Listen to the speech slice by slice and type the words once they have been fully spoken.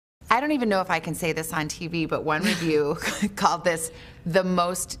I don't even know if I can say this on TV, but one review called this the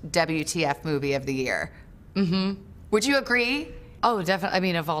most WTF movie of the year. Mm-hmm. Would you agree? Oh, definitely. I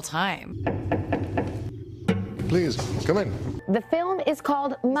mean, of all time. Please, come in. The film is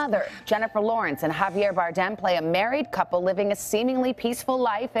called Mother. Jennifer Lawrence and Javier Bardem play a married couple living a seemingly peaceful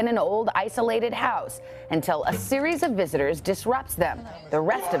life in an old, isolated house until a series of visitors disrupts them. The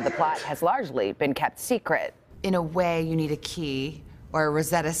rest of the plot has largely been kept secret. In a way, you need a key or a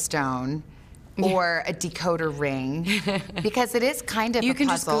Rosetta Stone or a decoder ring, because it is kind of a puzzle. You can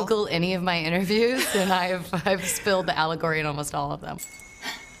just Google any of my interviews, and I've spilled the allegory in almost all of them.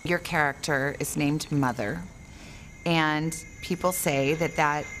 Your character is named Mother, and people say that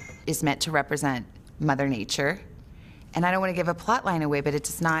that is meant to represent Mother Nature. And I don't want to give a plot line away, but it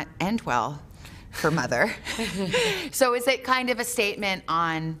does not end well for Mother. So is it kind of a statement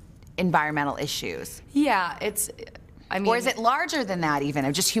on environmental issues? Yeah, I mean, or is it larger than that even,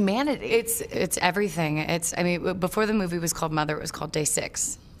 of just humanity? It's everything. I mean, before the movie was called Mother, it was called Day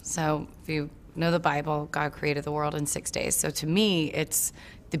 6. So if you know the Bible, God created the world in 6 days. So to me, it's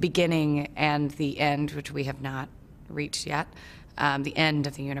the beginning and the end, which we have not reached yet, the end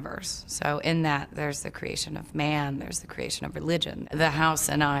of the universe. So in that, there's the creation of man, there's the creation of religion. The house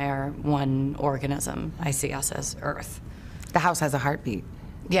and I are one organism. I see us as Earth. The house has a heartbeat.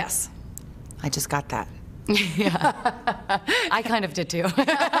 Yes. I just got that. Yeah. I kind of did too.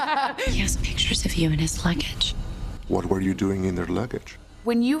 He has pictures of you in his luggage. What were you doing in their luggage?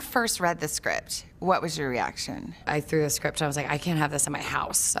 When you first read the script, what was your reaction? I threw the script and I was like, I can't have this in my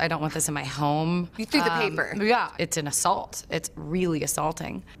house. I don't want this in my home. You threw the paper? Yeah. It's an assault. It's really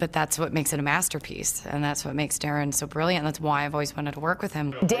assaulting. But that's what makes it a masterpiece. And that's what makes Darren so brilliant. That's why I've always wanted to work with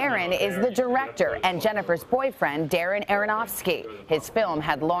him. Darren is the director and Jennifer's boyfriend, Darren Aronofsky. His film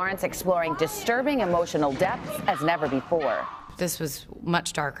had Lawrence exploring disturbing emotional depths as never before. This was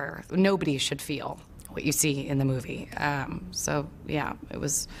much darker. Nobody should feel what you see in the movie. So yeah, it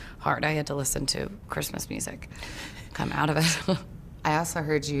was hard. I had to listen to Christmas music come out of it. I also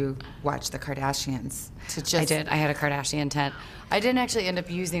heard you watch the Kardashians. I did. I had a Kardashian tent. I didn't actually end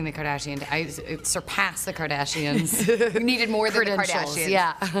up using the Kardashian. I surpassed the Kardashians. You needed more than the Kardashians.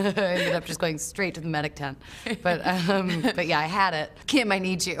 Yeah. I ended up just going straight to the medic tent. But yeah, I had it. Kim, I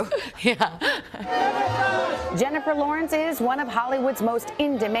need you. Yeah. Jennifer Lawrence is one of Hollywood's most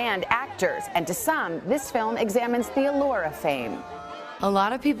in-demand actors, and to some, this film examines the allure of fame. A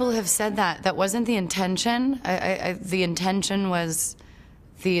lot of people have said that. That wasn't the intention. The intention was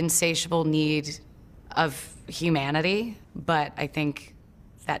the insatiable need of humanity, but I think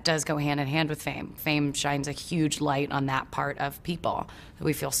that does go hand in hand with fame. Fame shines a huge light on that part of people, that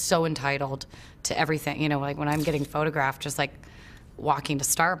we feel so entitled to everything. You know, like when I'm getting photographed, just like walking to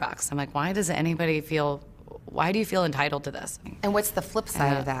Starbucks, I'm like, why do you feel entitled to this? And what's the flip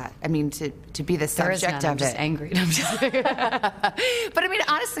side of that? I mean, to be the subject of it. I'm just angry. But I mean,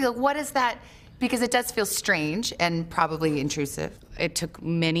 honestly, like, what is that? Because it does feel strange and probably intrusive. It took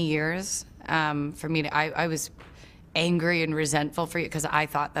many years for me to, I was angry and resentful for you because I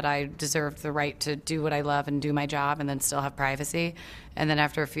thought that I deserved the right to do what I love and do my job and then still have privacy. And then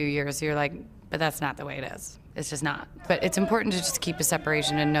after a few years, you're like, but that's not the way it is. It's just not. But it's important to just keep a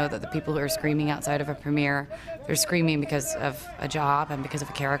separation and know that the people who are screaming outside of a premiere, they're screaming because of a job and because of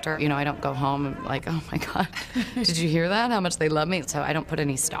a character. You know, I don't go home and like, oh my God, did you hear that? How much they love me? So I don't put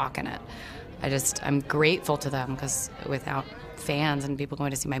any stock in it. I'm grateful to them because without fans and people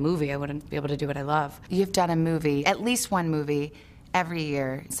going to see my movie, I wouldn't be able to do what I love. You've done a movie, at least one movie, every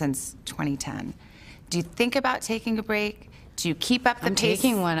year since 2010. Do you think about taking a break? Do you keep up the pace? I'm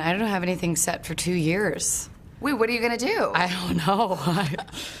taking one. I don't have anything set for 2 years. Wait, what are you gonna do? I don't know.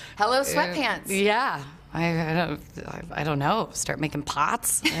 Hello, sweatpants. Yeah. I don't know. Start making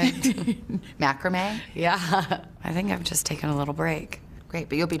pots. Macrame? Yeah. I think I've just taken a little break. Great,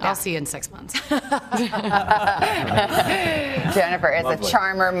 but you'll be back. I'll see you in 6 months. Jennifer is a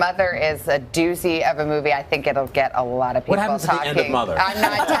charmer. Mother is a doozy of a movie. I think it'll get a lot of people talking. What happens at the end of Mother? I'm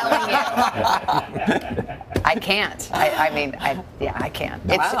not telling you. I can't. I can't.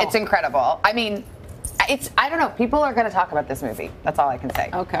 Wow. It's incredible. I mean, I don't know. People are going to talk about this movie. That's all I can say.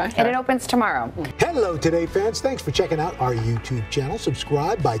 Okay. And it opens tomorrow. Hello, Today fans. Thanks for checking out our YouTube channel.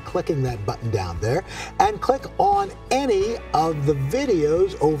 Subscribe by clicking that button down there and click on any of the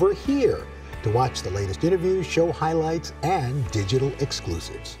videos over here to watch the latest interviews, show highlights, and digital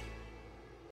exclusives.